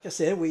Like I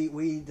said,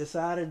 we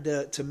decided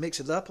to mix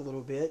it up a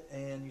little bit,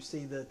 and you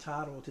see the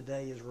title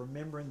today is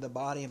Remembering the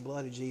Body and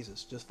Blood of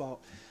Jesus. Just thought,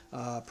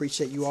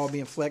 appreciate you all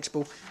being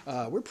flexible.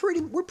 We're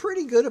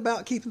pretty good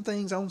about keeping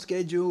things on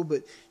schedule,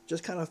 but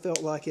just kind of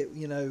felt like it,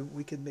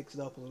 we could mix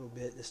it up a little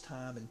bit this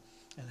time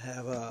and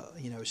have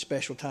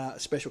special time,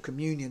 special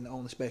communion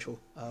on the special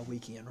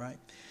weekend, right?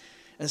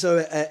 And so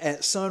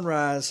at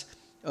sunrise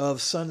of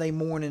Sunday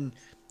morning,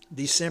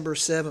 December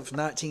 7th,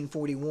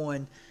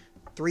 1941,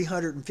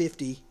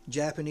 350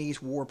 Japanese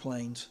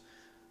warplanes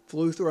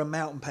flew through a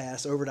mountain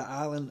pass over the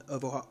island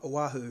of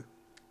Oahu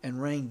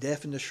and rained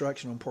death and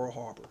destruction on Pearl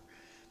Harbor.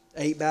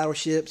 8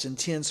 battleships and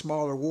 10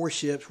 smaller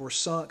warships were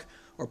sunk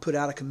or put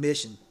out of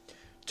commission.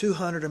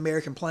 200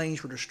 American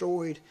planes were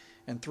destroyed,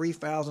 and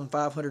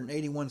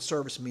 3,581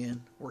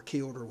 servicemen were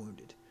killed or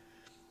wounded.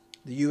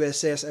 The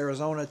USS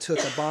Arizona took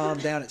a bomb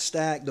down its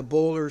stack. The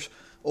boilers,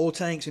 oil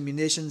tanks, and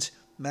munitions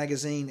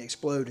magazine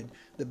exploded.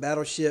 The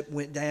battleship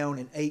went down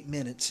in 8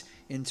 minutes,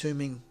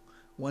 entombing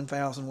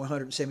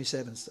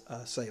 1,177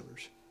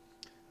 sailors.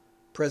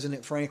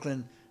 President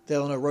Franklin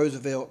Delano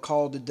Roosevelt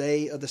called the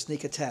day of the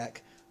sneak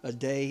attack a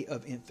day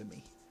of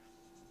infamy.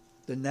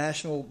 The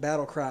national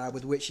battle cry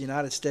with which the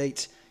United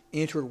States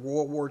entered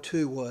World War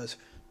II was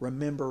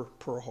 "Remember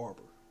Pearl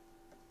Harbor."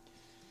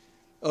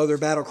 Other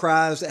battle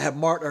cries that have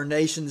marked our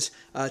nation's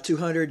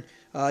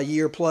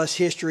 200-year-plus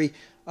history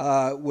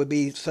would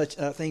be such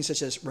things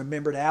such as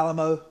 "Remember the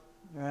Alamo,"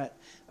 right,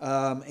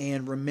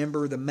 and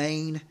 "Remember the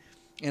Maine,"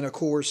 and of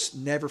course,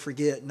 "Never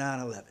forget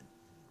 9/11."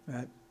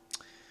 Right?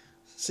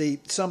 See,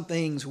 some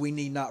things we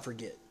need not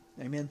forget.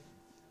 Amen.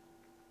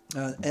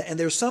 And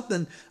there's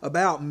something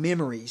about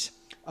memories,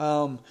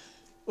 or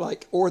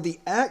the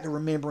act of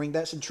remembering,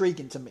 that's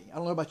intriguing to me. I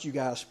don't know about you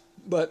guys,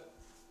 but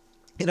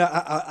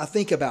I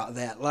think about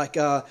that.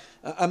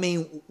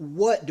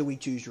 What do we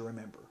choose to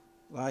remember?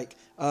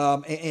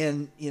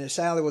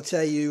 Sally will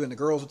tell you, and the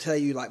girls will tell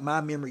you, my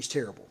memory's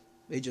terrible.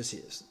 It just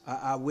is.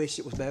 I wish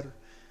it was better.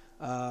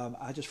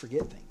 I just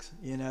forget things,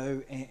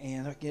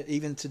 and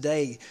even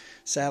today,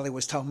 Sally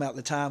was talking about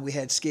the time we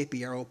had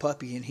Skippy, our old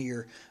puppy, in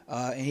here,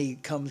 and he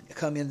come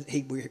in.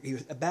 He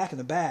was back in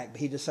the back, but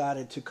he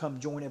decided to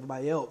come join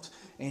everybody else,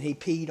 and he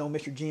peed on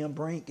Mr. Jim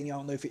Brink, and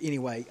y'all know.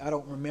 Anyway, I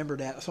don't remember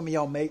that. Some of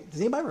y'all does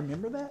anybody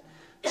remember that?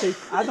 See,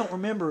 I don't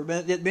remember,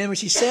 but then when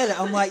she said it,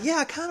 I'm like, yeah,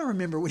 I kind of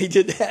remember when he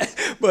did that,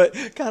 but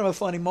kind of a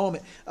funny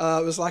moment.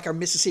 It was like our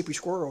Mississippi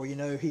squirrel,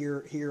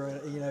 here,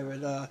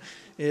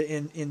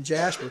 in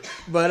Jasper.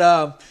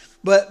 But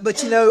what,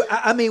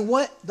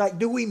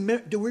 do we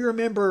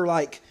remember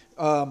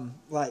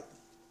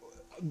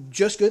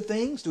just good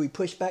things? Do we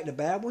push back the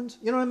bad ones?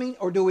 You know what I mean?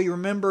 Or do we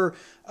remember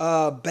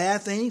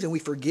bad things and we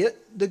forget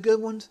the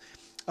good ones?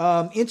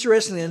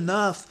 Interestingly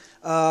enough,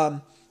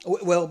 but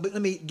I'll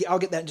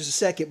get that in just a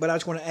second, but I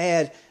just want to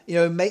add,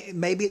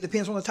 maybe it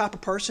depends on the type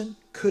of person.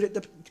 Could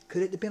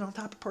it depend on the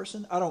type of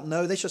person? I don't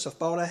know. That's just a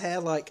thought I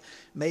had.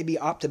 Maybe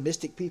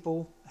optimistic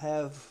people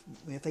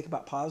think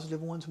about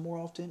positive ones more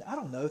often. I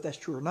don't know if that's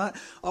true or not.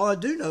 All I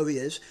do know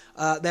is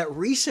that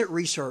recent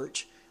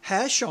research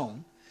has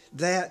shown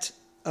that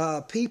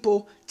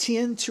people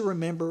tend to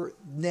remember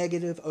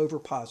negative over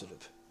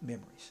positive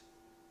memories.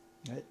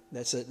 Right?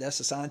 That's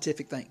a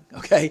scientific thing,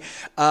 okay?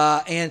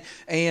 And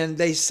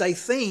they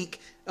think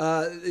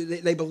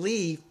they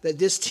believe that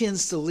this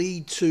tends to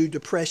lead to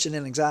depression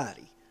and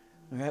anxiety,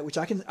 all right? Which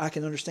I can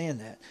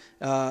understand that,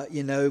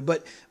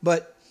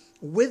 but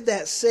with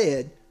that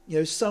said,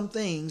 some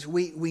things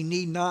we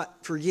need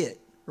not forget,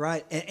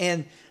 right?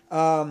 And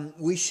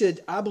we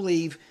should, I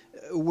believe,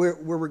 where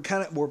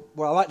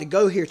I like to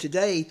go here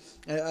today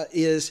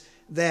is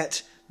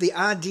that. The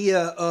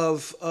idea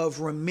of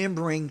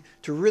remembering,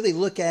 to really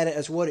look at it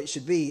as what it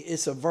should be,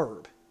 it's a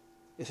verb.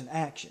 It's an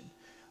action.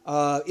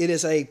 It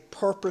is a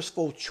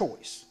purposeful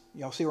choice.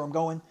 Y'all see where I'm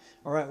going?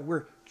 All right,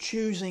 we're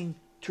choosing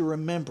to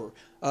remember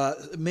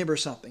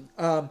something.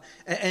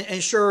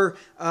 And sure,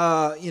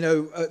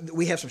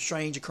 we have some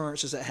strange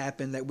occurrences that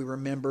happen that we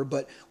remember,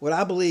 but what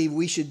I believe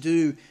we should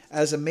do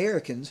as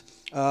Americans,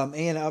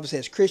 and obviously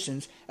as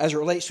Christians, as it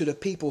relates to the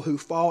people who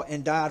fought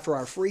and died for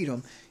our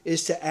freedom,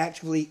 is to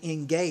actively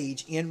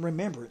engage in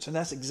remembrance. And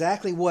that's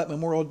exactly what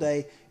Memorial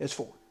Day is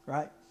for,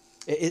 right?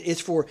 It's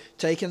for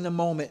taking the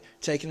moment,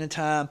 taking the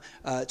time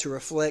to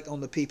reflect on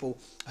the people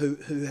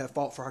who have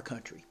fought for our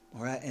country.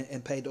 All right,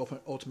 and paid the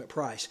ultimate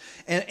price.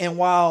 And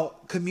while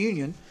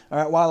communion, all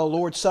right, while the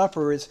Lord's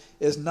Supper is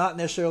not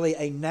necessarily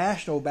a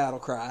national battle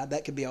cry,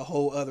 that could be a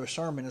whole other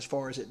sermon as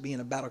far as it being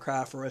a battle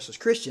cry for us as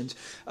Christians.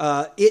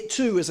 It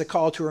too is a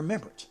call to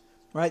remembrance,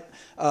 right?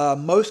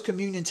 Most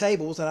communion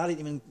tables, and I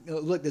didn't even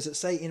look, does it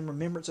say "in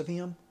remembrance of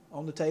Him"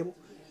 on the table?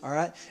 All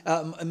right,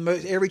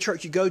 every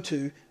church you go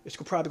to, it's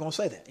probably going to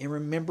say that, in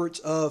remembrance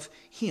of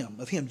Him,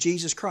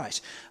 Jesus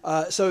Christ.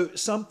 So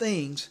some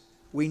things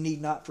we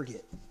need not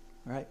forget.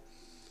 Right?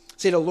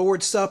 See, the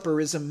Lord's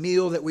Supper is a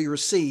meal that we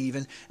receive,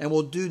 and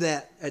we'll do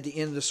that at the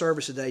end of the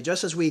service today.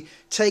 Just as we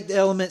take the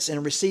elements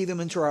and receive them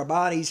into our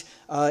bodies,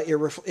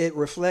 it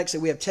reflects that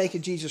we have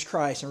taken Jesus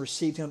Christ and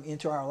received Him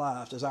into our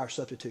lives as our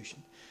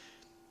substitution.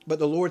 But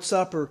the Lord's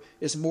Supper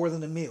is more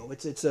than a meal.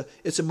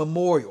 It's a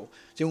memorial.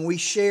 So when we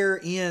share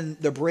in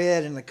the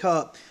bread and the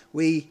cup,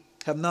 we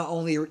have not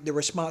only the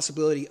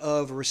responsibility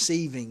of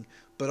receiving,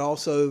 but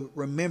also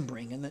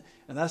remembering. And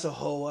that's a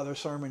whole other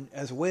sermon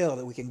as well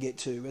that we can get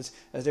to, as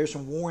there's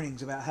some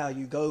warnings about how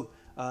you go,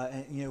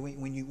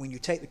 when you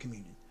take the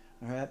communion.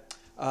 All right.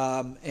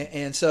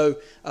 And so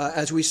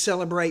as we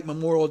celebrate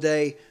Memorial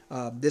Day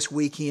this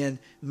weekend,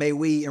 may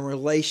we, in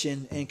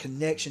relation and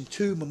connection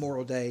to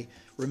Memorial Day,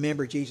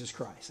 remember Jesus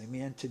Christ,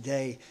 amen,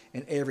 today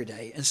and every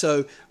day. And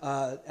so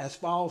as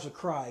followers of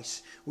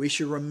Christ, we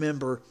should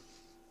remember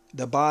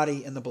the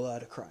body and the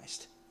blood of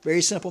Christ.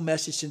 Very simple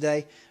message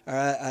today.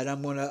 And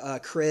I'm going to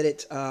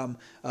credit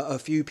a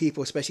few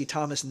people, especially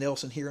Thomas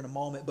Nelson, here in a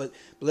moment. But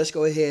let's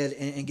go ahead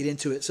and get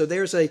into it. So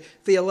there's a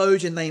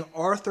theologian named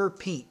Arthur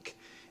Pink.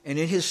 And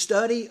in his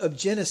study of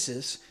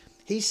Genesis,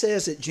 he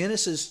says that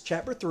Genesis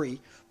chapter 3,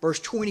 verse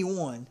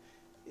 21,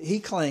 he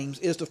claims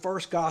is the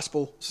first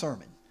gospel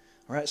sermon.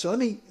 All right, so let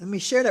me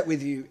share that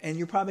with you, and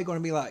you're probably going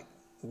to be like,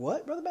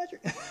 "What, Brother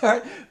Badger?" All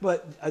right,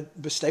 but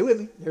stay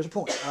with me. There's a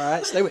point. All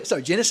right, stay with me. So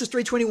Genesis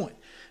 3:21, all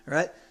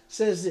right,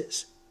 says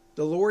this: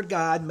 the Lord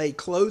God made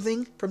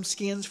clothing from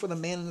skins for the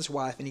man and his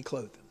wife, and he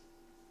clothed them.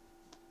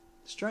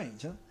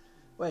 Strange, huh?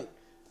 Wait,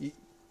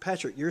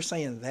 Patrick, you're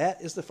saying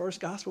that is the first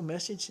gospel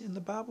message in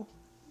the Bible?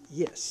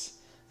 Yes.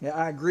 Yeah,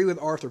 I agree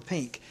with Arthur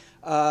Pink.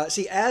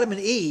 See, Adam and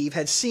Eve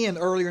had sinned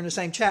earlier in the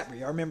same chapter.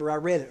 I remember I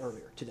read it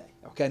earlier today.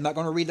 Okay, I'm not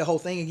going to read the whole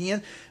thing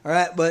again. All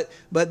right, but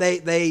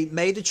they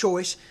made the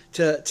choice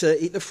to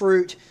eat the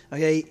fruit.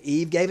 Okay,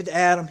 Eve gave it to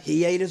Adam.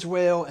 He ate as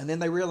well, and then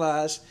they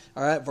realized.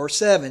 All right, verse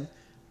 7.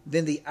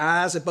 Then the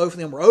eyes of both of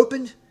them were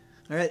opened.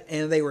 All right,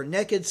 and they were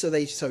naked, so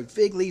they sewed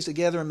fig leaves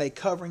together and made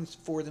coverings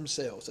for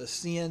themselves. A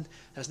sin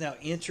has now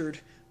entered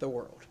the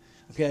world.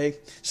 Okay,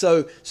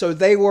 so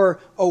they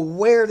were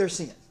aware of their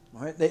sin.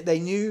 All right, they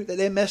knew that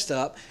they messed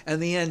up, and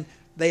then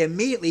they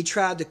immediately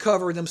tried to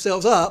cover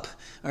themselves up.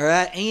 All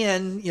right,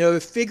 and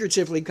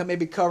figuratively,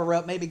 maybe cover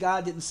up. Maybe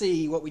God didn't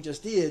see what we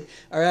just did.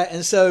 All right,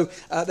 and so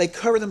they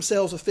covered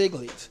themselves with fig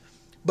leaves.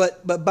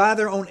 But by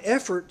their own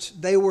efforts,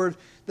 they would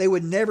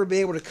never be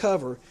able to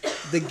cover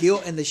the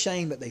guilt and the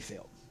shame that they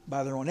felt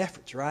by their own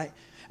efforts. Right.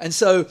 And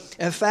so,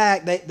 in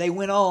fact, they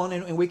went on,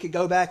 and we could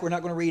go back. We're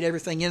not going to read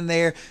everything in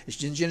there.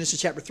 It's in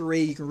Genesis chapter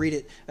 3. You can read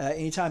it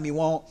anytime you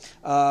want.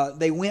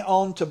 They went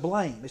on to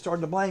blame. They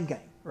started the blame game,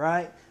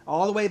 right?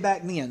 All the way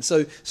back then.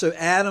 So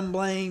Adam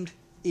blamed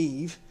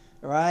Eve,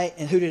 right?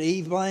 And who did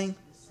Eve blame?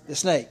 The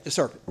snake, the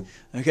serpent.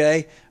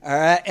 Okay? All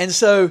right? And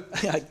so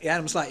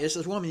Adam's like, "It's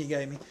this woman you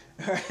gave me."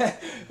 All right?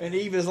 And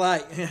Eve is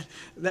like,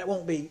 that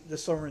won't be the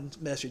sermon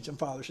message on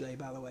Father's Day,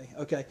 by the way.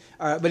 Okay?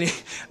 All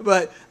right.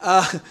 But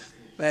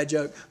bad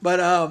joke. But,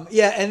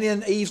 and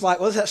then Eve's like,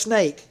 "Well, it's that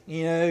snake.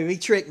 He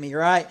tricked me,"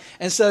 right?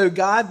 And so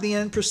God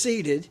then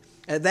proceeded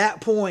at that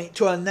point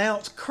to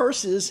announce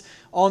curses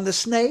on the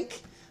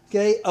snake,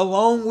 okay,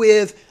 along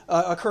with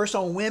a curse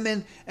on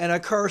women and a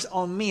curse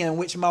on men,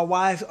 which my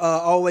wife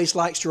always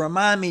likes to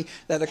remind me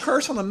that the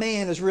curse on the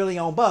man is really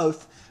on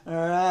both. All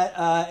right,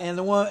 and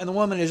the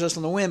woman is just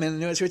on the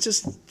women. It's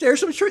just there's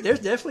some truth.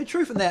 There's definitely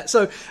truth in that.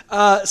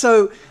 But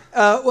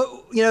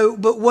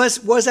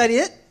was that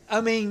it? I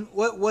mean,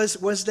 what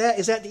was that?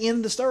 Is that the end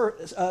of the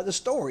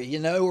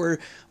story? Or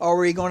are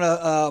we going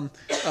to?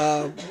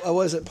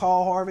 Was it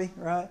Paul Harvey?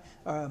 Right?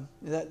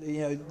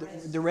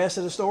 The rest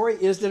of the story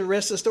is the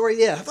rest of the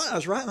story. Yeah, I thought I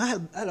was right. I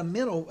had a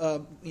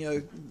mental,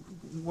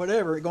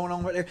 whatever going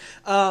on right there.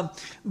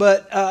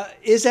 But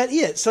is that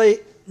it? So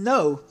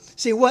no.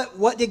 See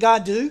what did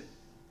God do?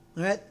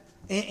 All right,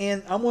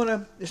 and I'm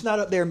gonna. It's not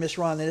up there, Miss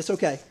Rhonda. It's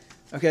okay.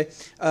 Okay,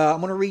 I'm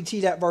going to read to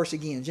you that verse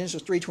again.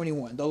 Genesis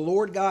 3:21. The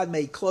Lord God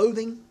made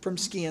clothing from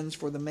skins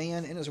for the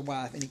man and his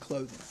wife, and he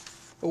clothed them.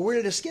 But where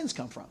did the skins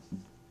come from?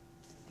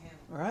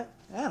 All right,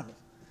 animal.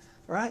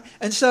 All right,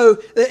 and so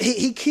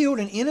he killed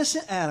an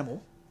innocent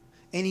animal,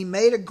 and he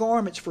made a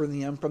garments for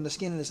them from the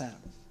skin of this animal.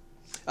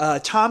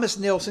 Thomas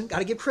Nelson, got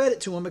to give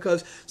credit to him,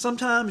 because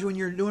sometimes when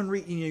you're doing,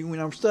 when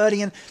I'm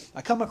studying,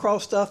 I come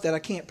across stuff that I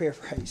can't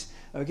paraphrase.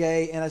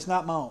 Okay, and it's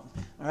not my own.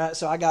 All right,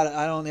 so I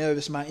don't know if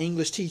it's my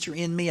English teacher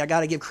in me. I got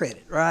to give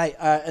credit, right?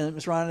 And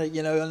Ms. Rhonda,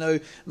 I know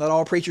not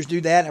all preachers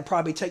do that, and it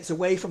probably takes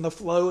away from the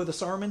flow of the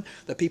sermon.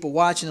 The people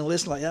watching and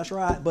listening, like, that's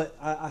right, but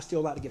I still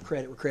like to give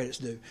credit where credit's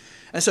due.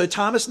 And so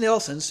Thomas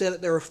Nelson said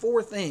that there are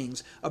 4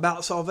 things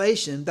about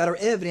salvation that are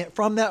evident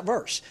from that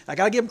verse. I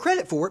got to give him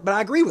credit for it, but I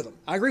agree with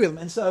him.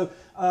 And so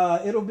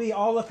it'll be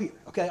all up here,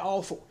 okay,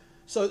 all 4.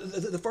 So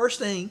the first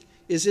thing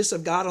is this: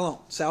 of God alone.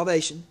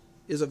 Salvation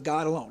is of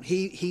God alone.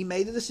 He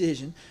made the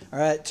decision, all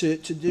right, to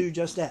do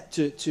just that,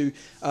 to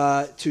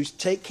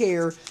take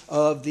care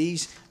of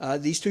these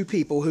 2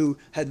 people who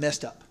had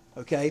messed up.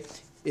 Okay,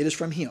 it is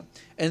from Him,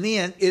 and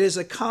then it is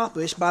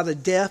accomplished by the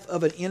death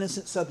of an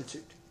innocent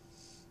substitute.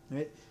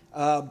 Right?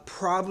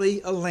 Probably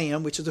a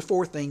lamb, which is the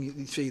 4th thing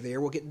you see there.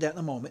 We'll get to that in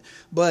a moment.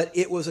 But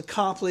it was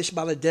accomplished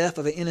by the death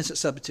of an innocent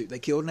substitute. They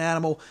killed an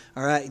animal,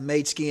 all right, and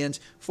made skins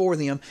for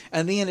them,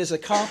 and then it's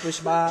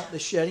accomplished by the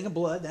shedding of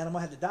blood. The animal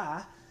had to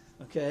die.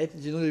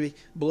 Okay,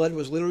 blood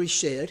was literally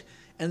shed.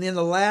 And then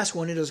the last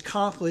one, it is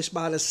accomplished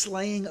by the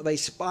slaying of a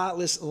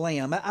spotless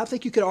lamb. I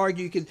think you could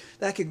argue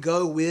that could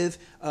go with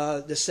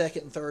the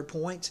second and third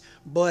points,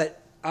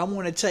 but I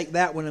want to take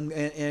that one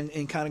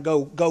and kind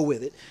of go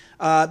with it.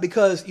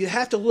 Because you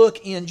have to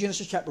look in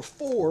Genesis chapter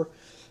 4,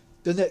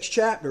 the next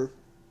chapter,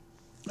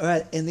 all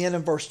right, and then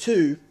in verse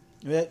 2,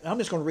 I'm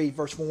just going to read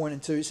verse 1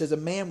 and 2. It says, a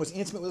man was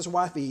intimate with his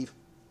wife Eve,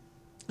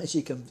 and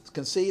she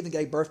conceived and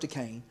gave birth to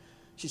Cain.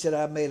 She said,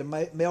 I have made a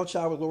male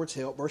child with the Lord's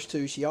help. Verse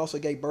 2, she also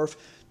gave birth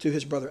to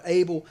his brother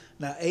Abel.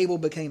 Now Abel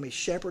became a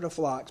shepherd of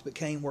flocks, but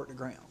Cain worked the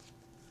ground.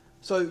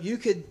 So you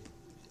could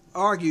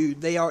argue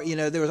there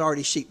was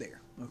already sheep there.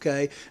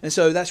 Okay, and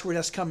so that's where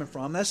that's coming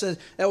from.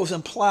 That was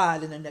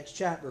implied in the next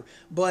chapter.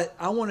 But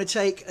I want to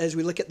take, as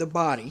we look at the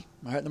body,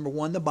 all right, number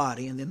 1, the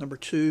body, and then number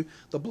 2,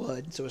 the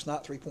blood. So it's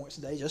not 3 points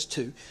today, just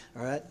 2.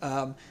 All right,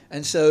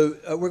 and so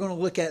we're going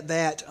to look at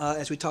that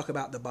as we talk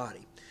about the body.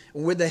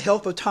 With the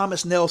help of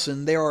Thomas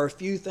Nelson, there are a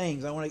few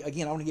things. I want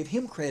to give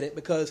him credit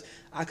because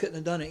I couldn't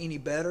have done it any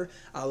better.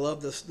 I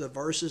love the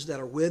verses that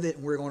are with it,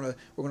 and we're going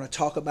to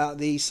talk about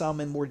these, some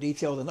in more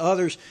detail than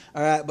others.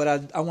 All right,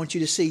 but I want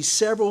you to see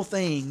several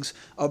things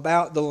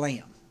about the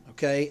Lamb.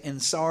 Okay,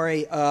 and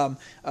sorry,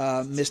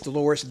 Miss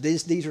Dolores,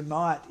 these are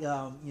not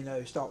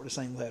start with the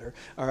same letter.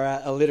 All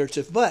right,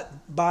 alliterative, but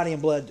body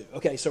and blood do.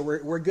 Okay, so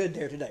we're good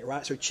there today,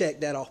 right? So check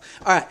that off.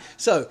 All right,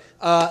 so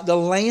the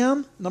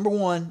Lamb, number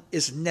 1,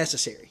 is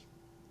necessary.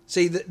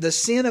 See, the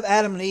sin of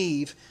Adam and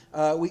Eve,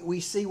 we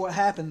see what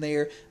happened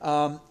there.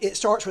 It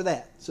starts with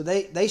that. So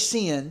they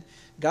sin.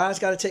 God's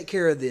got to take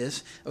care of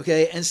this.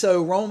 Okay, and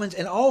so Romans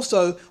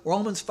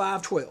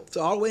 5:12.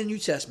 So all the way in the New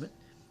Testament,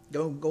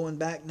 going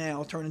back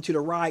now, turning to the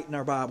right in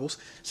our Bibles,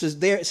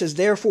 it says,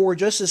 therefore,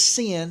 just as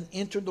sin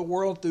entered the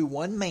world through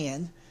one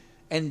man,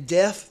 and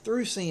death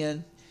through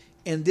sin,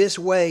 in this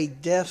way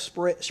death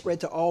spread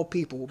to all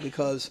people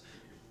because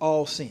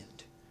all sinned.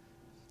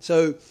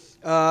 So,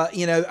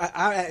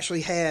 I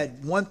actually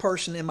had one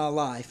person in my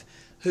life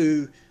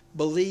who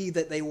believed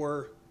that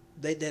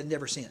they had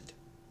never sinned.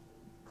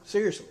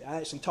 Seriously, I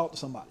actually talked to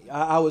somebody.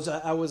 I was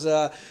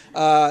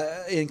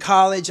in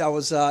college. I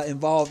was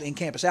involved in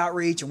campus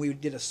outreach, and we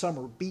did a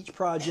summer beach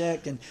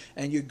project.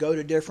 And you go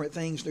to different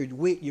things through the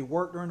week. You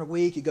work during the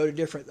week. You go to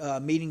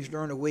different meetings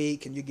during the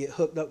week, and you get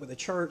hooked up with the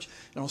church.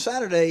 And on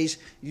Saturdays,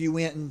 you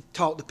went and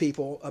talked to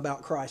people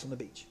about Christ on the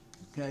beach.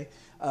 Okay,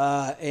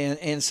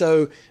 and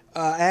so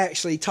I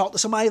actually talked to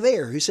somebody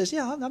there who says,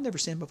 "Yeah, I've never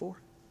sinned before."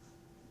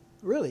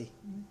 Really,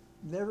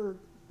 never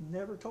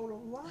told a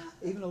lie,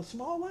 even a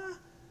small lie.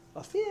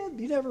 A fib?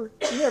 You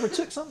never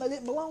took something that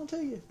didn't belong to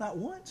you, not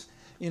once.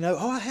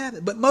 I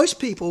haven't. But most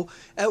people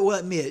will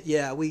admit,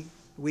 yeah,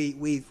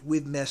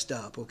 we've messed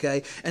up.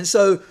 Okay, and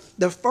so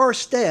the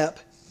first step,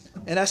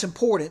 and that's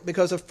important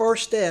because the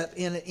first step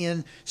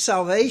in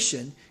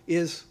salvation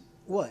is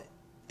what?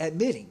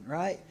 Admitting,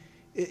 right?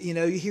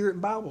 You hear it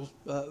in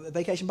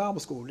Vacation Bible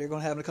School. They're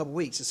going to have in a couple of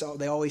weeks.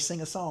 They always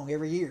sing a song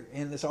every year,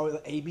 and it's always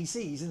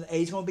ABCs, and the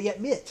A is going to be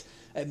admit.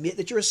 Admit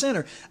that you're a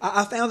sinner.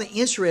 I found it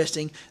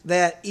interesting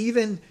that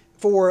even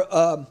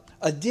for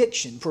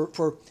addiction,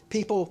 for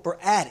people, for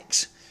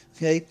addicts,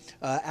 okay,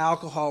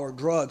 alcohol or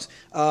drugs,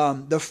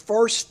 the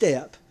first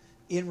step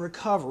in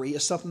recovery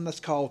is something that's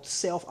called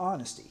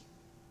self-honesty.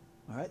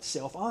 All right,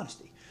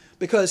 self-honesty.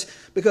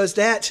 Because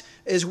that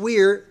is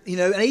where,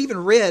 and I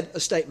even read a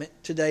statement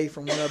today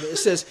from one of it.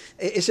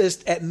 It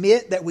says,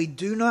 admit that we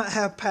do not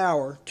have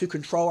power to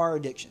control our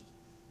addiction.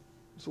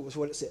 That's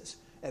what it says.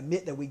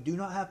 Admit that we do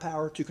not have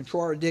power to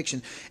control our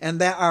addiction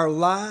and that our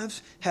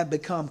lives have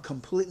become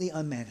completely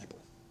unmanageable.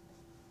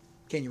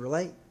 Can you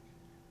relate?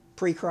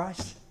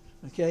 Pre-Christ,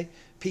 okay?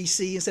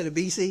 PC instead of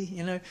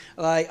BC,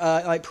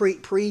 like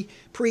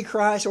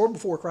pre-Christ or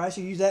before Christ.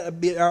 You use that a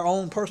bit, our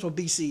own personal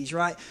BCs,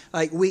 right?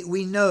 Like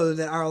we know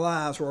that our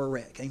lives were a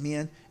wreck,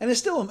 amen. And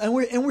it's still, and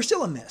we're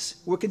still a mess.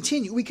 We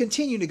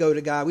continue to go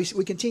to God.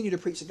 We continue to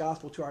preach the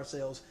gospel to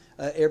ourselves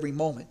every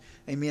moment,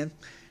 amen.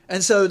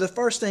 And so the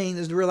first thing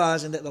is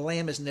realizing that the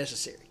lamb is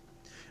necessary.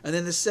 And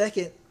then the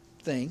second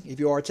thing,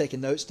 if you are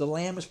taking notes, the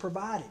lamb is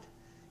provided.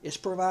 It's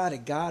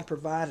provided. God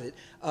provided it.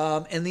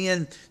 And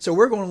then, so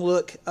we're going to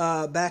look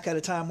back at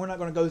a time. We're not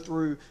going to go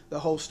through the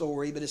whole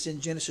story, but it's in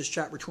Genesis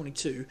chapter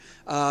 22.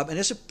 And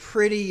it's a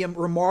pretty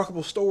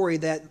remarkable story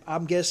that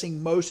I'm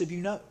guessing most of you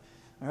know.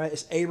 All right,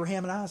 it's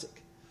Abraham and Isaac.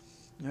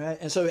 All right,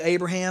 and so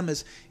Abraham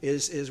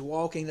is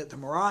walking to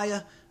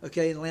Moriah,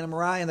 okay, in the land of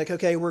Moriah, and like,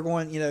 okay, we're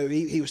going,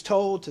 he was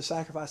told to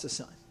sacrifice his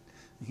son.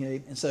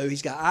 Okay, and so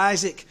he's got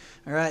Isaac.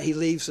 All right, he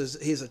leaves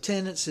his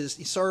attendants, his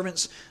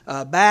servants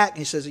back, and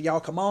he says, "Y'all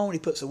come on." He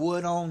puts the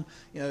wood on,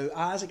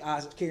 Isaac.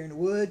 Isaac's carrying the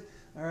wood.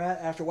 All right.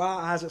 After a while,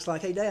 Isaac's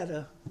like, "Hey,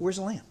 Dad, where's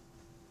the lamb?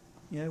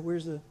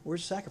 Where's the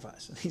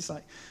sacrifice?" And he's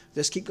like,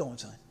 "Just keep going,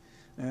 son."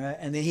 All right.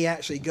 And then he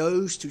actually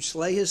goes to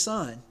slay his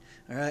son.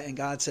 All right. And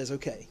God says,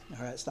 "Okay,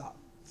 all right, stop."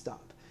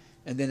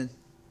 And then in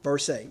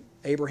verse 8,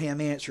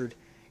 Abraham answered,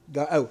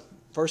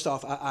 first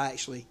off, I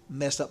actually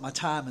messed up my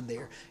time in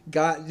there.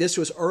 God, this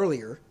was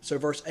earlier, so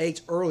verse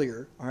 8's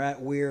earlier, all right,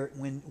 where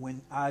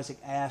when Isaac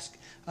asked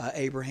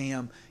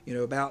Abraham,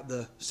 about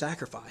the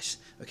sacrifice.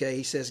 Okay,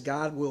 he says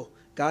God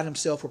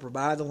himself will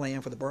provide the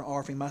lamb for the burnt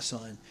offering, my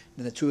son.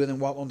 Then the two of them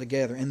walked on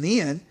together. And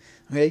then,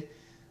 okay,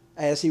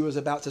 as he was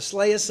about to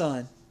slay his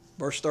son,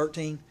 verse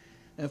 13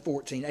 and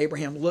 14,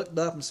 Abraham looked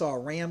up and saw a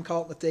ram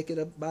caught in the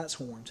thicket by its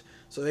horns.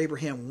 So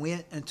Abraham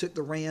went and took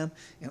the ram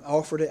and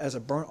offered it as a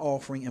burnt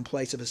offering in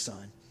place of his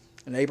son.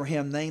 And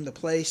Abraham named the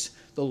place,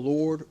 the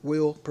Lord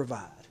will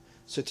provide.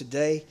 So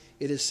today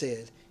it is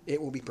said,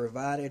 it will be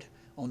provided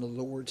on the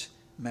Lord's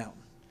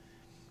mountain.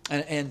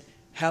 And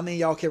how many of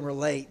y'all can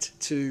relate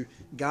to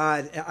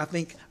God?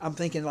 I'm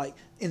thinking like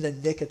in the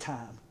nick of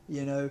time,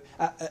 that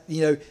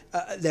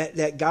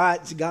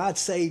God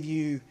saved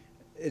you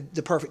at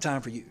the perfect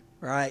time for you,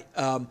 right?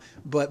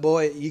 But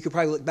boy, you could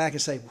probably look back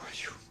and say,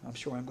 I'm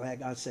sure I'm glad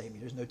God saved me.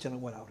 There's no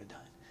telling what I would have done,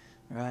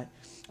 right?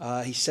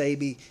 He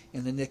saved me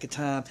in the nick of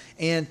time.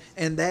 And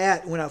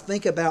that, when I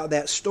think about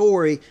that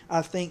story,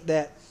 I think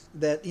that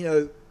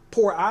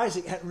poor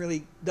Isaac hadn't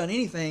really done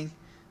anything,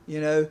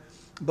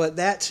 but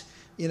that,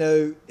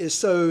 is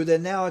so the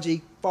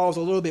analogy falls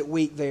a little bit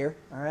weak there,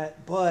 all right?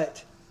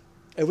 But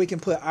if we can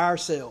put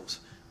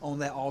ourselves on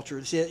that altar,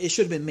 it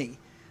should have been me.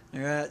 All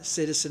right,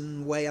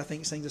 Citizen Way, I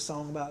think, sings a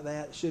song about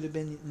that. It should have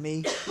been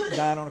me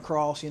dying on a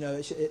cross.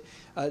 It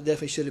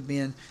definitely should have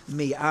been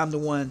me. I'm the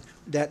one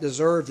that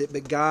deserved it,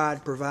 but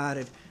God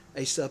provided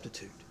a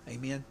substitute.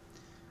 Amen.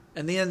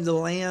 And then the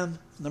lamb,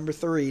 number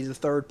 3, the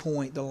third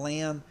point, the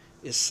lamb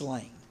is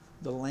slain.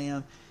 The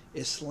lamb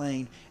is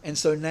slain. And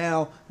so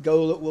now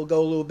we'll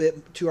go a little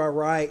bit to our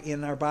right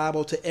in our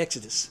Bible to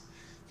Exodus.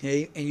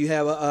 Okay, and you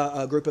have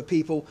a group of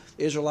people,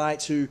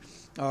 Israelites, who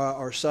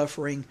are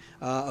suffering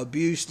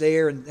abuse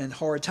there and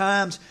hard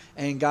times,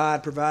 and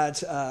God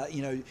provides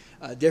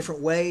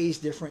different ways,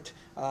 different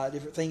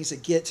things to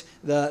get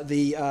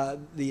the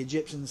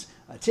Egyptians'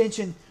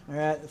 attention. All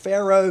right,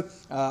 Pharaoh,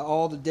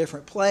 all the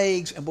different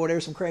plagues, and boy,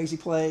 there's some crazy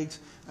plagues.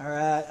 All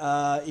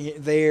right,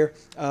 there.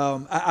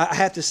 I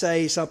have to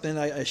say something.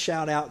 A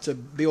shout out to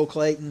Bill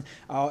Clayton.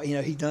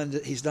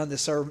 He's done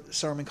this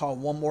sermon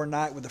called "One More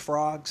Night with the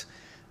Frogs."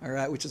 All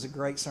right, which is a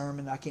great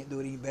sermon. I can't do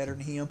it any better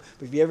than him.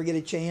 But if you ever get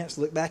a chance,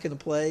 look back in the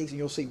plagues, and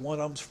you'll see one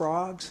of them's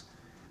frogs.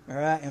 All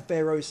right, and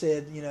Pharaoh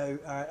said,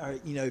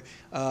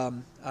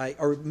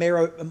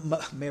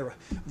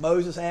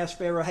 Moses asked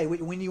Pharaoh, "Hey,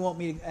 when do you want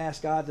me to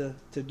ask God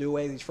to do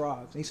away with these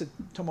frogs?" And he said,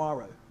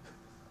 "Tomorrow."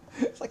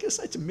 It's like it's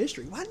such a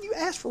mystery. Why didn't you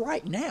ask for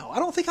right now? I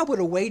don't think I would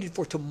have waited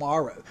for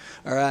tomorrow.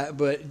 All right,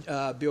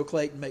 but Bill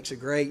Clayton has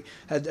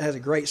a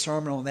great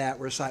sermon on that,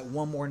 where it's like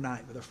one more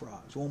night with the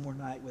frogs, one more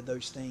night with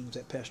those things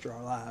that pester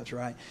our lives.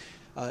 Right,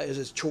 is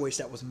a choice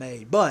that was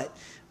made. But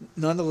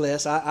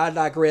nonetheless, I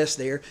digress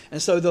there.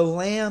 And so the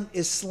lamb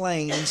is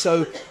slain, and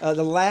so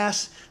the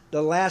last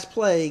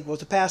plague was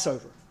the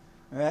Passover.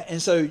 All right,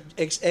 and so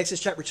Exodus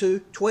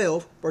chapter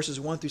 12, verses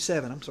 1 through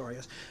 7. I'm sorry,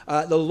 yes.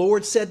 The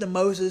Lord said to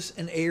Moses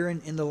and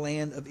Aaron in the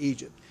land of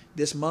Egypt,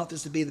 "This month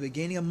is to be the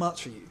beginning of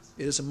months for you.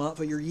 It is a month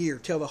of your year.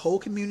 Tell the whole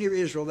community of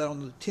Israel that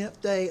on the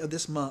 10th day of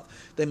this month,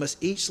 they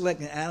must each select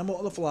an animal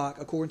of the flock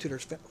according to their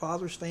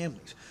father's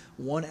families,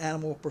 one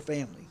animal per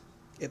family.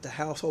 If the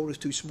household is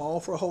too small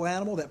for a whole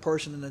animal, that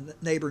person and the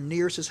neighbor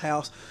nearest his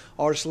house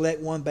ought to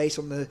select one based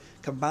on the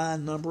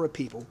combined number of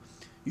people.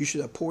 You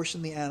should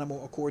apportion the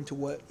animal according to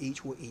what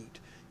each will eat.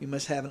 You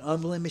must have an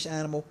unblemished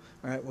animal,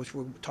 all right, which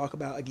we'll talk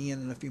about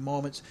again in a few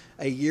moments.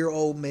 A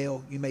year-old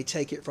male. You may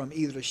take it from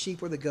either the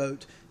sheep or the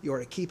goat. You are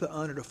to keep it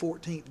under the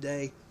 14th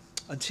day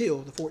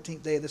until the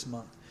 14th day of this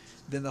month.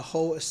 Then the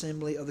whole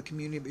assembly of the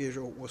community of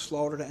Israel will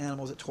slaughter the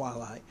animals at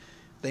twilight.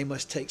 They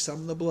must take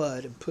some of the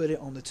blood and put it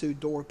on the 2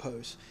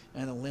 doorposts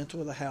and the lintel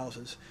of the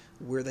houses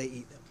where they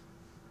eat them."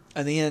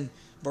 And then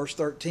verse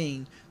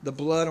 13, "The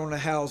blood on the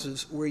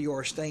houses where you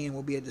are staying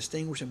will be a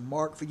distinguishing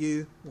mark for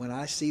you. When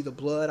I see the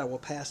blood, I will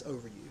pass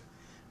over you.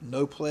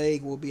 No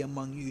plague will be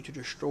among you to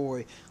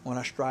destroy when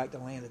I strike the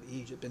land of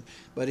Egypt."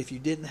 But if you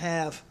didn't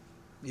have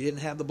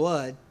the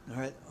blood, all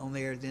right, on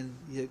there, then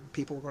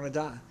people were going to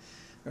die.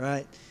 All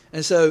right,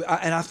 and so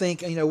I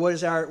think what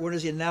is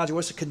the analogy?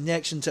 What's the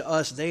connection to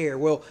us there?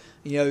 Well,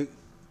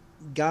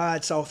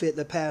 God saw fit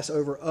to pass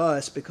over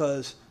us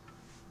because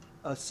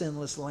a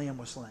sinless lamb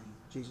was slain.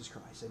 Jesus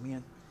Christ,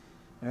 amen.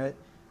 All right,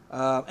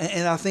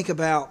 and I think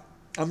about,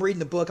 I'm reading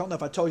the book. I don't know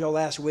if I told y'all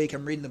last week.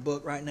 I'm reading the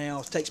book right now.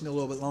 It takes me a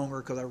little bit longer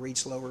because I read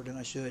slower than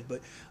I should.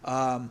 But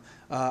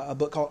a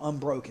book called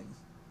Unbroken.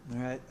 All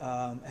right,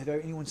 have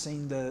anyone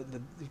seen have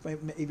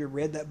you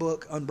read that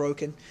book,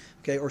 Unbroken?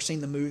 Okay, or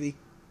seen the movie?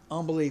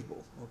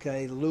 Unbelievable.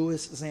 Okay,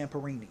 Louis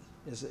Zamperini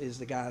is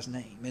the guy's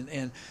name,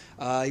 and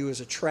he was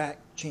a track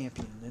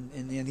champion,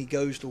 and then he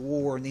goes to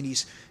war, and then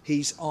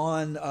he's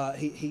on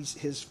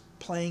his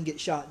plane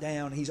gets shot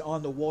down, and he's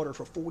on the water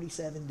for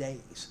 47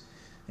 days,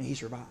 and he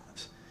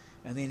survives.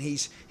 And then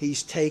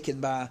he's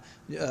taken by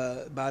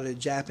the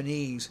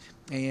Japanese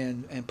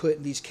and put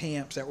in these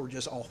camps that were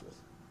just awful.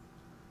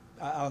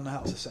 I don't know how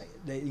else to say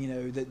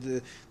it.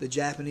 That the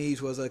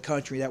Japanese was a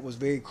country that was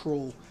very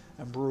cruel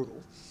and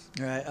brutal.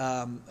 Right?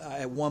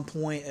 At one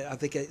point, I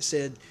think it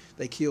said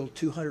they killed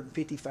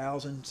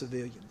 250,000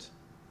 civilians.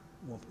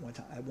 One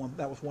time,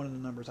 that was one of the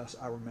numbers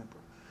I remember.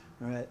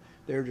 Right?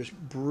 They're just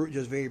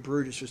very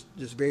brutal,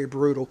 just very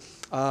brutal.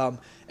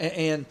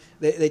 And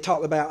they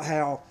talked about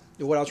how,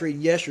 what I was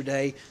reading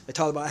yesterday, they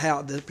talked about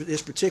how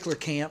this particular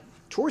camp,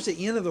 towards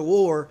the end of the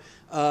war,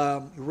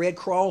 Red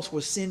Cross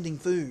was sending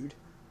food,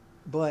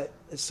 but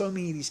at so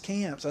many of these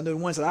camps, I know the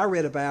ones that I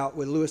read about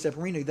with Louis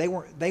Epperino,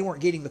 they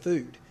weren't getting the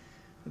food.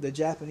 The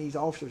Japanese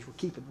officers were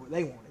keeping what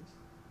they wanted.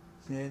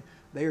 Okay?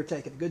 They were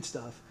taking the good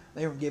stuff.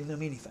 They weren't giving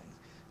them anything.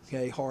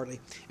 Okay, hardly.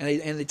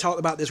 And they talked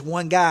about this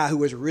one guy who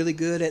was really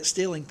good at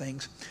stealing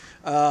things,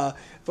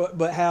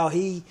 but how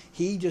he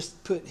just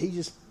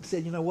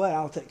said, you know what,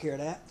 I'll take care of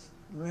that.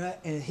 Right?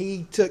 And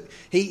he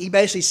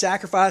basically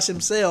sacrificed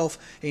himself.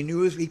 He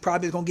knew he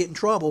probably was going to get in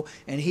trouble,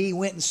 and he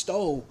went and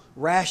stole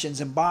rations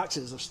and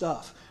boxes of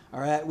stuff. All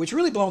right, which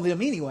really belonged to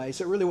him anyway,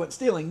 so it really wasn't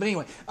stealing. But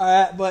anyway, all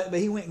right, but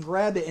he went and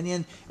grabbed it,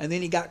 and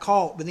then he got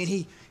caught. But then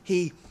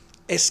he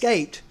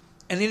escaped,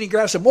 and then he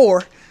grabbed some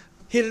more,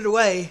 hid it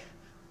away,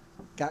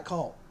 got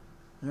caught.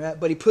 All right,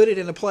 but he put it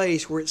in a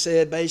place where it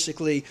said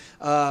basically,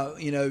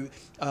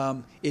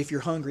 if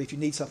you're hungry, if you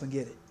need something,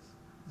 get it.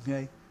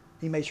 Okay,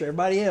 he made sure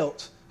everybody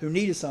else who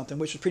needed something,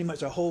 which was pretty much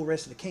the whole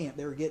rest of the camp,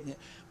 they were getting it,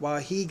 while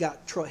he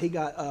got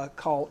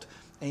caught.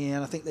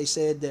 And I think they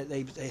said that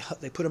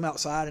they put him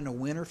outside in the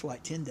winter for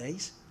like 10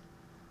 days.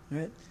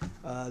 Right?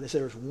 They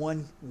said there was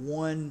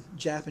one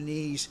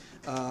Japanese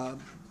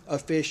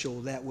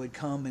official that would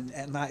come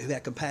at night who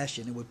had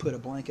compassion and would put a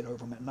blanket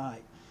over him at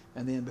night,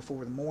 and then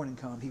before the morning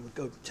come, he would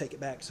go take it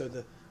back so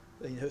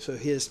so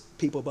his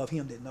people above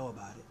him didn't know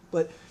about it.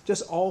 But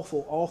just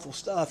awful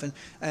stuff, and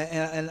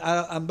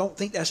I don't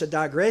think that's a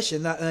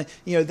digression.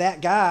 That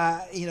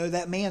guy,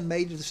 that man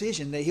made the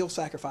decision that he'll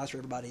sacrifice for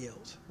everybody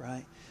else,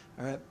 right?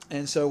 All right,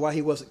 and so while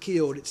he wasn't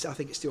killed, I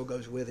think it still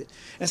goes with it.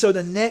 And so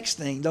the next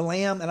thing, the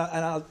lamb, and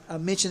I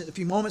mentioned it a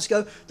few moments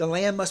ago, the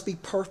lamb must be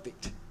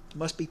perfect.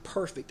 Must be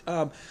perfect.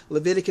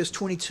 Leviticus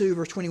 22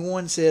 verse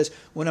 21 says,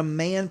 when a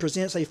man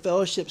presents a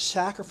fellowship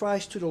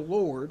sacrifice to the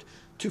Lord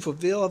to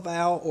fulfill a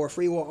vow or a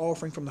freewill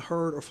offering from the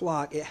herd or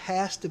flock, it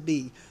has to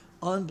be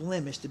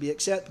unblemished to be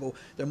acceptable.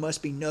 There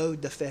must be no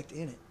defect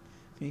in it.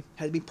 Okay? It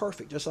has to be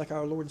perfect, just like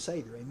our Lord and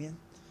Savior. Amen.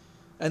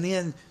 And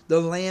then the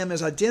lamb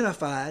is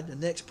identified, the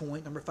next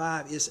point, number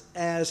 5, is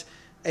as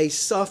a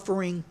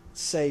suffering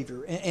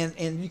Savior.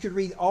 And you could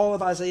read all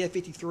of Isaiah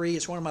 53.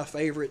 It's one of my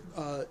favorite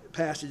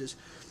passages,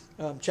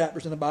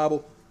 chapters in the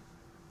Bible.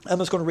 I'm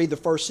just going to read the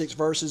first 6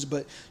 verses,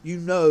 but you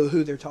know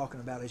who they're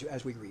talking about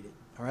as we read it.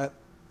 All right?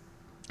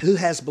 Who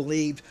has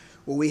believed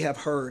what we have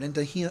heard, and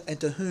to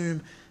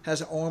whom has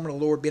the arm of the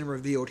Lord been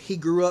revealed? He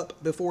grew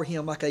up before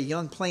him like a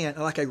young plant,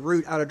 and like a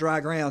root out of dry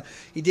ground.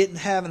 He didn't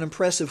have an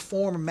impressive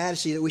form or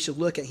majesty that we should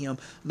look at him,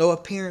 no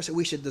appearance that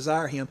we should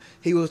desire him.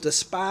 He was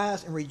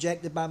despised and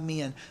rejected by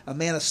men, a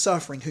man of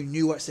suffering who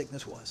knew what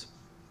sickness was.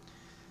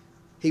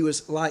 He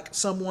was like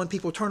someone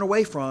people turn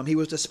away from. He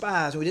was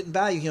despised, and we didn't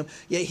value him.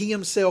 Yet he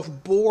himself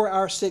bore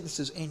our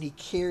sicknesses, and he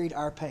carried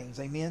our pains.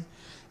 Amen?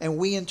 And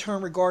we in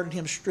turn regarded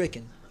him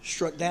stricken,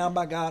 struck down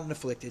by God and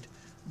afflicted.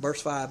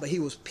 Verse 5, but he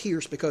was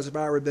pierced because of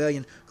our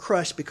rebellion,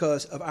 crushed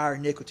because of our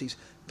iniquities.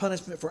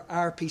 Punishment for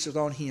our peace was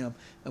on him,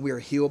 and we are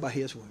healed by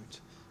his wounds.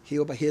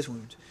 Healed by his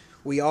wounds.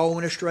 We all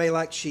went astray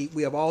like sheep.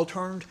 We have all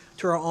turned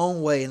to our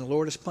own way, and the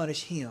Lord has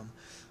punished him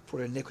for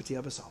the iniquity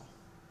of us all.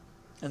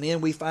 And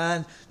then we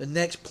find the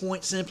next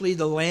point simply,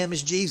 the Lamb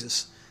is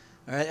Jesus.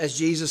 All right, as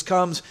Jesus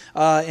comes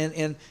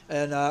in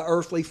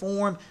earthly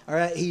form, all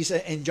right,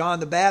 and John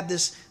the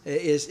Baptist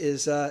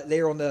is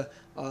there on the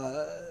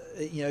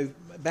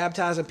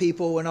baptizing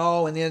people and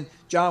all, and then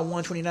John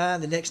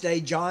 1:29, the next day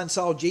John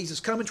saw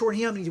Jesus coming toward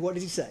him, and what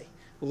does he say?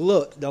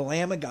 Look, the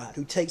Lamb of God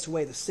who takes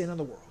away the sin of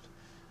the world.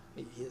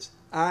 He is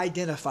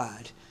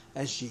identified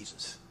as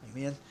Jesus.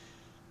 Amen.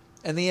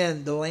 And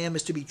then the Lamb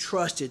is to be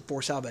trusted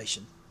for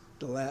salvation.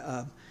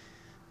 The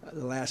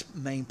last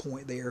main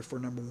point there for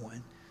number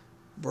 1.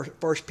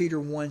 1 Peter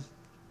 1,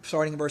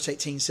 starting in verse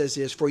 18, says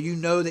this, for you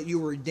know that you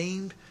were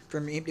redeemed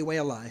from your empty way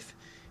of life,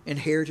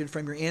 inherited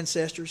from your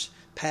ancestors,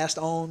 passed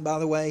on, by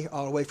the way,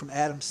 all the way from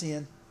Adam's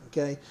sin.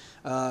 Okay,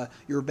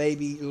 your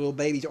little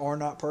babies are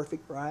not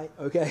perfect, right?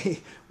 Okay,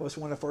 what's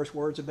one of the first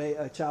words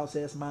a child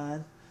says?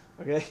 Mine.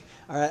 Okay,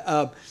 all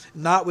right.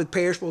 Not with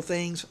perishable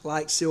things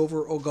like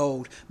silver or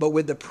gold, but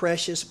with the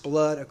precious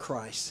blood of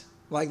Christ,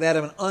 like that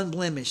of an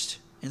unblemished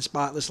and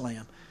spotless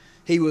lamb.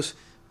 He was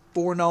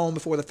foreknown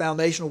before the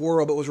foundation of the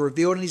world, but was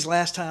revealed in these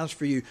last times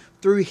for you.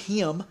 Through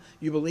him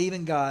you believe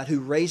in God, who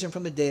raised him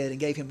from the dead and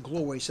gave him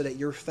glory, so that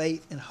your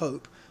faith and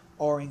hope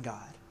are in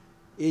God.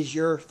 Is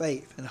your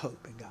faith and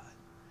hope in God?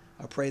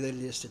 I pray that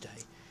it is today.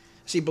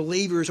 See,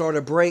 believers are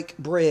to break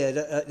bread.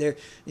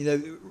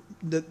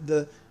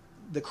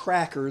 The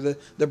cracker,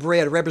 the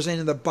bread,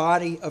 representing the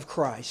body of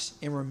Christ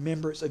in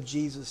remembrance of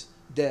Jesus'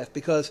 death,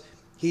 because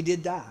he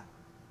did die,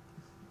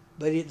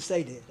 but he didn't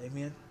stay dead.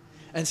 Amen.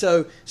 And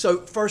so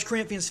 1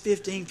 Corinthians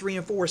 15, 3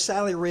 and 4,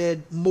 Sally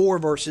read more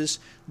verses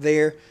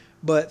there,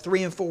 but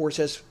 3 and 4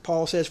 says,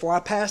 Paul says, "For I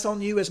passed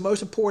on you as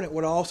most important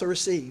what I also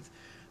received,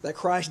 that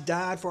Christ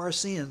died for our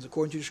sins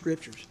according to the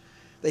Scriptures,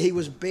 that he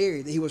was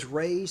buried, that he was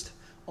raised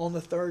on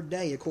the third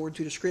day according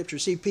to the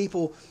Scriptures." See,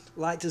 people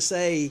like to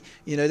say,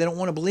 they don't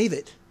want to believe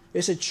it.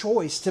 It's a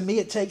choice. To me,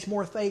 it takes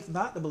more faith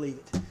not to believe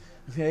it.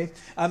 Okay?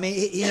 I mean,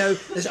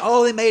 it's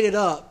all they made it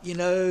up.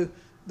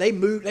 They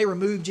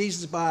removed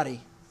Jesus'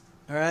 body.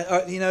 All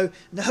right?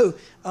 No.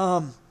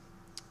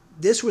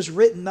 This was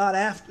written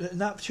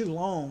not too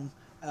long,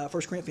 1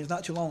 Corinthians,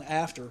 not too long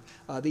after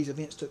these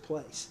events took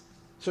place.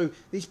 So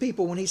these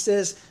people, when he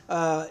says,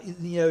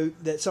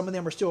 that some of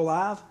them are still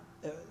alive,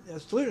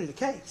 that's literally the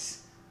case.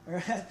 All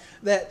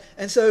right?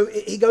 And so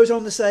he goes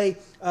on to say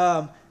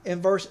in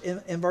verse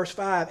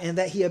 5, and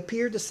that he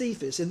appeared to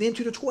Cephas, and then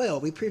to the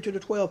 12. He appeared to the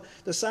 12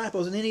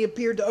 disciples, and then he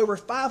appeared to over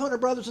 500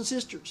 brothers and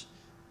sisters.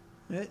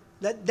 Right?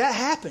 That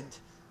happened.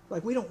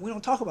 Like we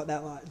don't talk about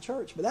that a lot in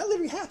church, but that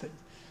literally happened.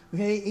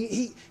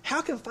 Okay?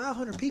 How can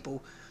 500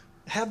 people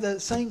have the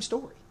same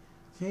story?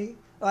 Okay?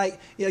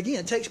 Again,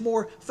 it takes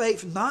more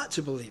faith not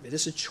to believe it.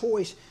 It's a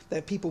choice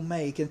that people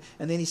make. And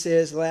then he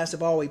says, last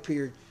of all, he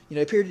appeared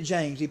to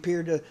James. He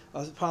appeared to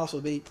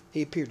Apostle, but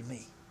he appeared to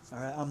me. All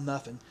right, I'm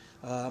nothing.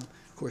 Of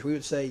course, we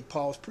would say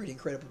Paul's a pretty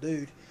incredible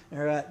dude. All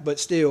right, but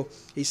still,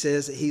 he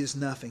says that he is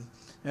nothing.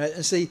 All right,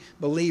 and see,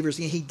 believers,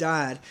 he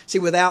died. See,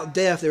 without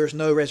death, there is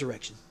no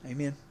resurrection.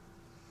 Amen.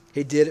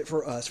 He did it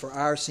for us, for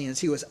our sins.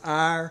 He was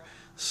our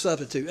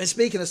substitute. And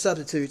speaking of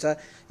substitutes, I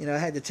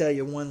had to tell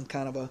you one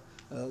kind of a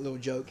little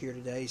joke here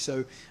today.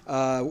 So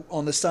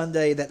on the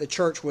Sunday that the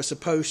church was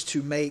supposed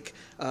to make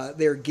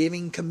their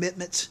giving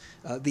commitments,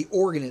 the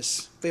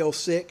organist fell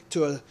sick,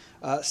 so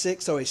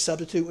a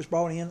substitute was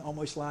brought in,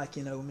 almost like,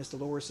 Mr.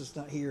 Loris is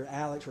not here,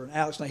 Alex, or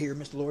Alex not here,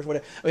 Mr. Loris,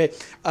 whatever. Okay.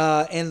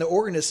 And the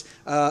organist,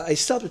 a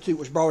substitute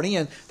was brought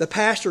in. The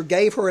pastor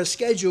gave her a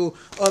schedule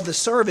of the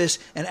service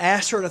and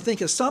asked her to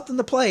think of something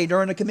to play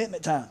during the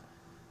commitment time.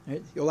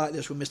 You'll like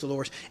this with Mr.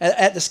 Loris.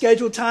 At the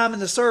scheduled time in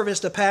the service,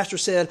 the pastor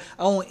said,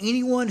 "I want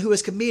anyone who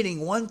is committing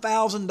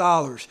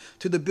 $1,000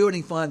 to the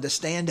building fund to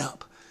stand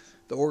up."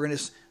 The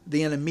organist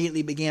then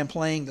immediately began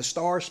playing the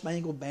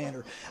Star-Spangled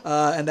Banner.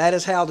 And that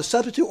is how the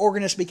substitute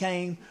organist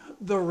became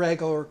the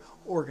regular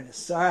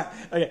organist. All right.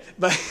 Okay.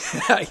 But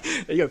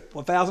there you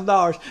go.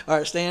 $1,000. All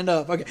right. Stand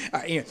up. Okay. All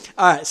right. Anyway.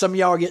 All right. Some of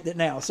y'all are getting it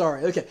now.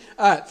 Sorry. Okay.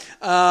 All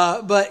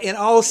right. But in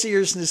all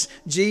seriousness,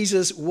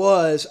 Jesus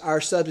was our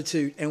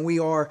substitute, and we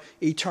are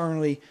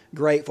eternally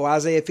grateful.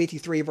 Isaiah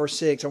 53 verse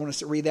 6. I want us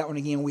to read that one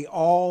again. We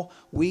all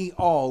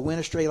went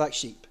astray like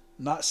sheep.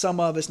 Not some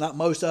of us, not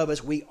most of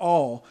us. We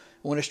all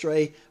went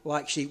astray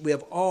like sheep. We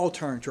have all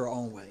turned to our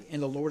own way,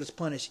 and the Lord has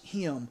punished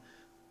him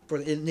for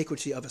the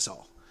iniquity of us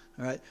all.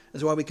 All right.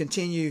 That's why we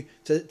continue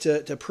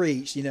to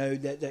preach,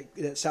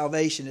 that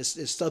salvation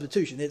is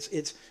substitution.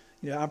 It's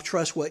I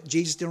trust what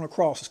Jesus did on the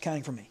cross is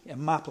counting for me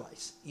in my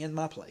place.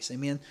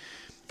 Amen.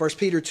 1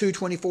 Peter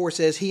 2:24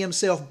 says, "He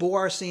himself bore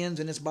our sins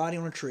in his body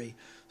on a tree,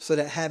 so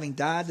that having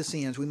died to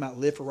sins, we might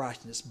live for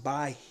righteousness.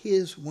 By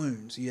his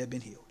wounds you have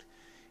been healed."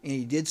 And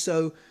he did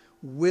so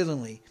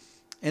willingly.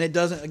 And it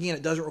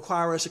doesn't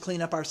require us to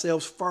clean up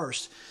ourselves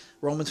first.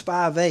 Romans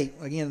 5:8,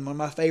 again, one of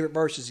my favorite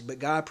verses, "But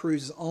God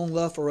proves his own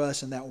love for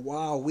us, and that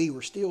while we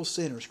were still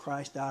sinners,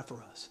 Christ died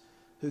for us."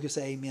 Who can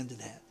say amen to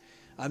that?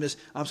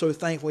 I'm so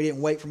thankful he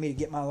didn't wait for me to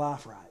get my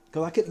life right,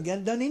 because I couldn't get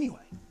it done anyway.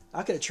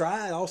 I could have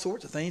tried all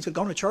sorts of things, could have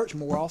gone to church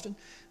more often,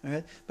 all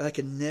right? But I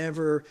could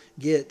never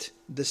get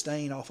the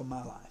stain off of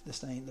my life,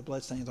 the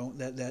blood stains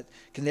that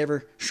can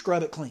never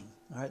scrub it clean,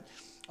 all right?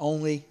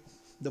 Only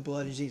the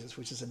blood of Jesus,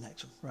 which is the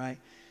next one, right?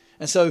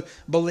 And so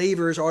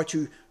believers are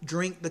to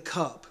drink the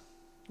cup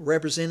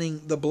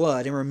representing the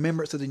blood in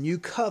remembrance of the new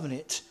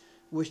covenant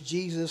which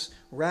Jesus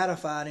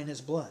ratified in his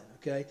blood.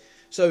 Okay,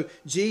 so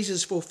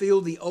Jesus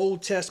fulfilled the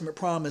Old Testament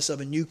promise of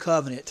a new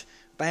covenant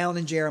found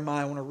in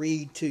Jeremiah. I want to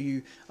read to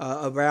you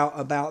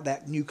about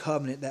that new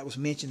covenant that was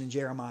mentioned in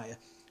Jeremiah.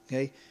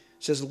 Okay, it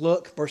says,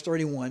 "Look," verse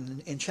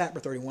 31 in chapter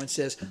 31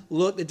 says,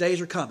 "Look, the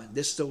days are coming."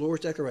 This is the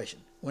Lord's declaration.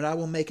 "When I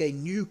will make a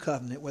new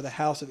covenant with the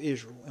house of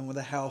Israel and with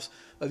the house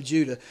of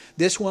Judah.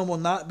 This one will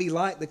not be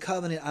like the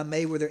covenant I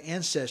made with their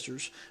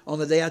ancestors on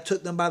the day I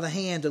took them by the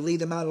hand to lead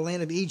them out of the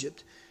land of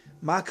Egypt.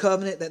 My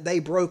covenant that they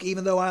broke,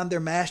 even though I am their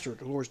master,"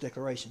 the Lord's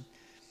declaration.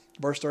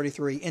 Verse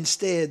 33,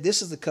 "Instead,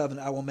 this is the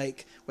covenant I will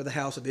make with the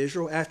house of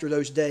Israel after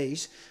those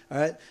days." All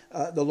right,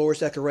 the Lord's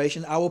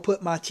declaration. "I will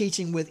put my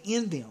teaching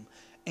within them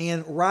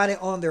and write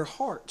it on their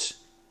hearts."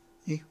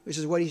 Which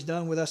is what he's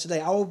done with us today.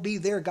 "I will be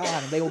their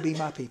God and they will be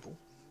my people."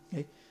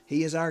 Okay?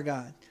 He is our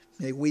God.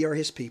 We are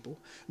his people.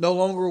 "No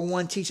longer will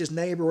one teach his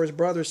neighbor or his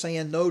brother,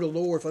 saying, 'Know the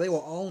Lord,' for they will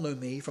all know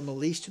me, from the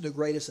least to the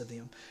greatest of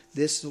them."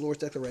 This is the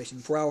Lord's declaration.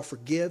 "For I will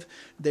forgive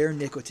their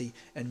iniquity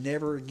and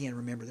never again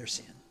remember their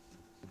sin."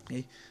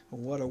 Okay?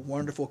 What a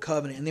wonderful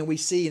covenant. And then we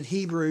see in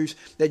Hebrews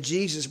that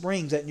Jesus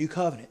brings that new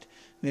covenant.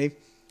 Okay?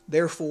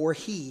 Therefore,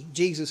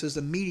 Jesus is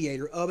the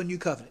mediator of a new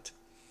covenant.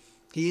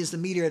 He is the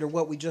mediator of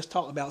what we just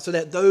talked about, so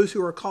that those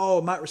who are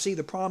called might receive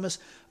the promise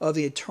of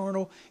the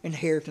eternal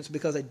inheritance,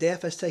 because a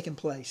death has taken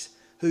place.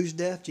 Whose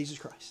death? Jesus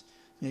Christ.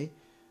 Okay?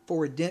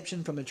 For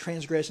redemption from the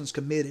transgressions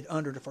committed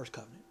under the first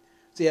covenant.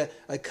 See,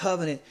 a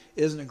covenant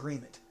is an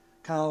agreement.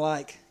 Kind of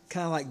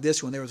like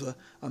this one. There was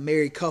a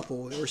married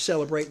couple that were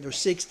celebrating their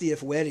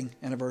 60th wedding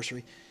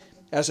anniversary.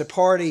 As a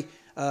party,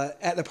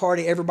 at the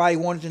party, everybody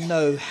wanted to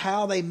know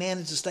how they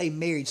managed to stay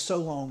married so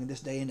long in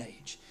this day and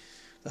age.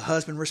 The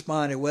husband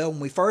responded, well, when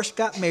we first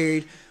got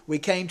married, we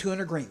came to an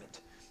agreement.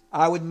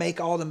 I would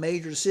make all the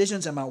major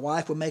decisions, and my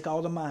wife would make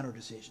all the minor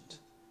decisions.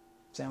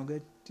 Sound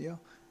good to you?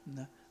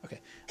 No? Okay.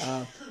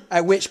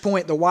 At which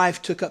point, the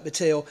wife took up the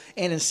tale,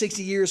 and in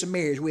 60 years of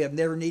marriage, we have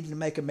never needed to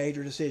make a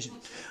major decision.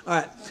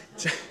 All right.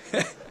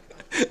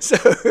 So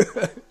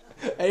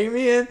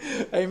amen.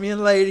 Amen,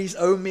 ladies.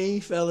 Oh,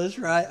 me, fellas,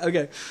 right?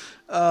 Okay.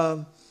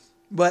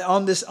 But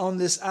on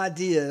this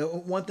idea,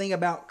 one thing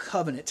about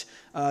covenants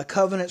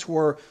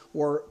were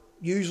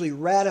usually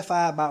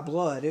ratified by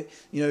blood.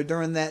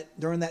 During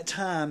that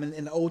time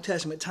in the Old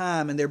Testament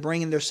time, and they're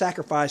bringing their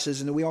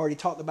sacrifices, and we already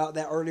talked about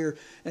that earlier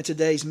in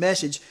today's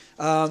message.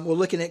 We'll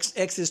look in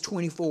Exodus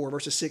 24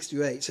 verses 6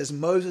 through 8. It says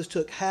Moses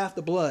took half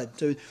the blood,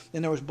 and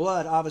there was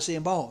blood obviously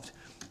involved,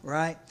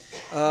 right?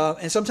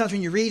 And sometimes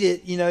when you read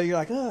it, you're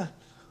like,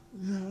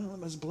 that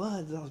was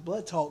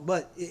blood talk,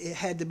 but it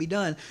had to be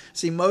done.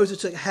 See, Moses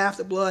took half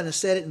the blood and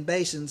set it in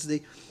basins.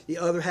 The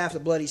other half of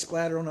the blood he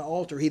splattered on the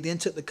altar. He then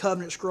took the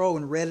covenant scroll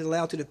and read it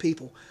aloud to the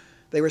people.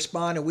 They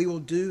responded, we will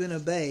do and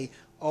obey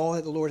all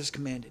that the Lord has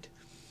commanded.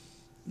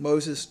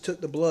 Moses took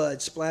the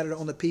blood, splattered it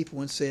on the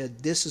people, and said,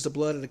 this is the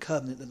blood of the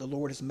covenant that the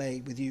Lord has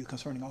made with you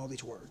concerning all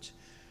these words.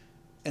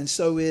 And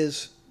so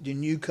is the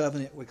new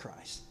covenant with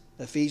Christ.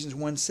 Ephesians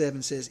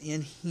 1:7 says,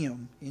 in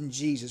him, in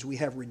Jesus, we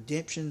have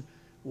redemption,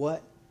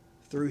 what?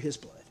 Through his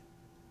blood.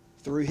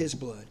 Through his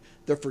blood.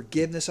 The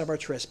forgiveness of our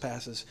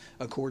trespasses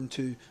according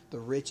to the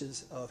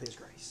riches of his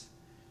grace.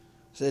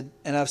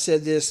 And I've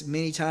said this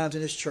many times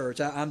in this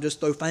church. I'm just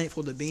so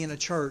thankful to be in a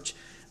church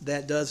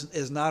that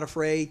is not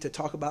afraid to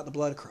talk about the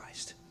blood of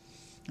Christ.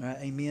 All right,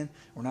 amen.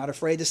 We're not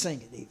afraid to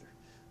sing it either.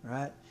 All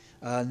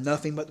right.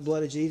 Nothing but the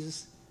blood of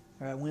Jesus.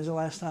 All right. When's the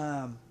last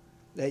time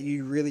that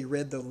you really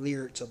read the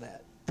lyrics of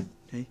that?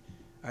 Okay.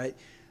 All right.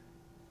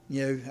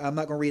 I'm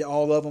not going to read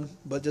all of them,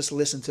 but just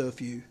listen to a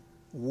few.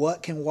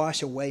 What can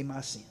wash away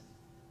my sin?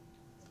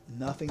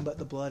 Nothing but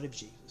the blood of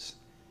Jesus.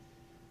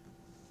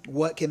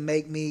 What can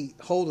make me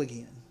whole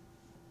again?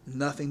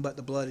 Nothing but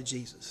the blood of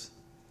Jesus.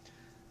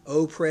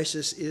 Oh,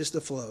 precious is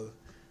the flow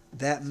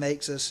that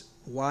makes us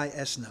white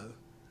as snow.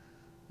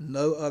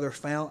 No other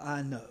fount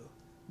I know.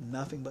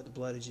 Nothing but the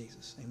blood of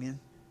Jesus. Amen.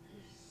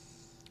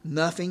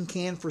 Nothing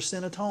can for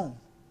sin atone.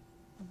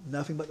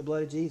 Nothing but the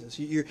blood of Jesus.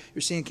 Your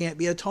sin can't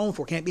be atoned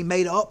for, can't be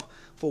made up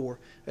for,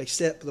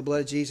 except for the blood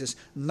of Jesus.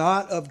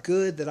 Not of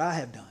good that I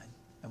have done.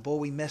 And boy,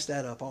 we mess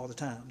that up all the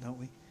time, don't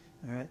we?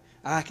 All right.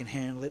 I can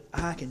handle it.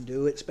 I can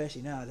do it,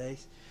 especially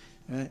nowadays.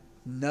 All right.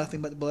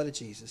 Nothing but the blood of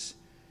Jesus.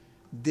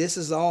 This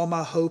is all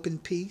my hope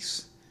and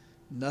peace.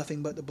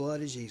 Nothing but the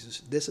blood of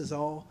Jesus. This is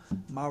all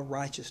my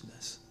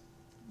righteousness.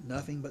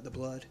 Nothing but the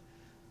blood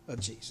of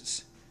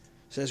Jesus.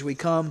 So as we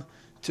come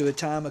to a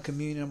time of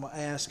communion, I'm going to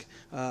ask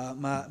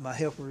my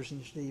helpers,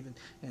 Steve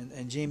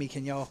and Jimmy,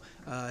 can y'all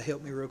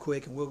help me real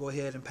quick, and we'll go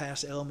ahead and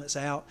pass the elements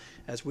out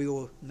as we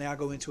will now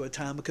go into a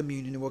time of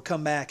communion, and we'll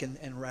come back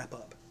and wrap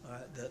up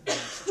the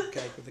message,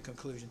 okay, with the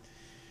conclusion.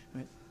 All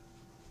right.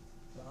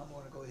 So I'm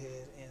going to go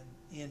ahead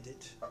and end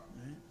it. All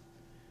right.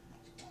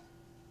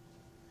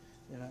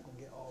 They're not going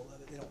to get all of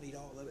it. They don't need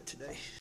all of it today.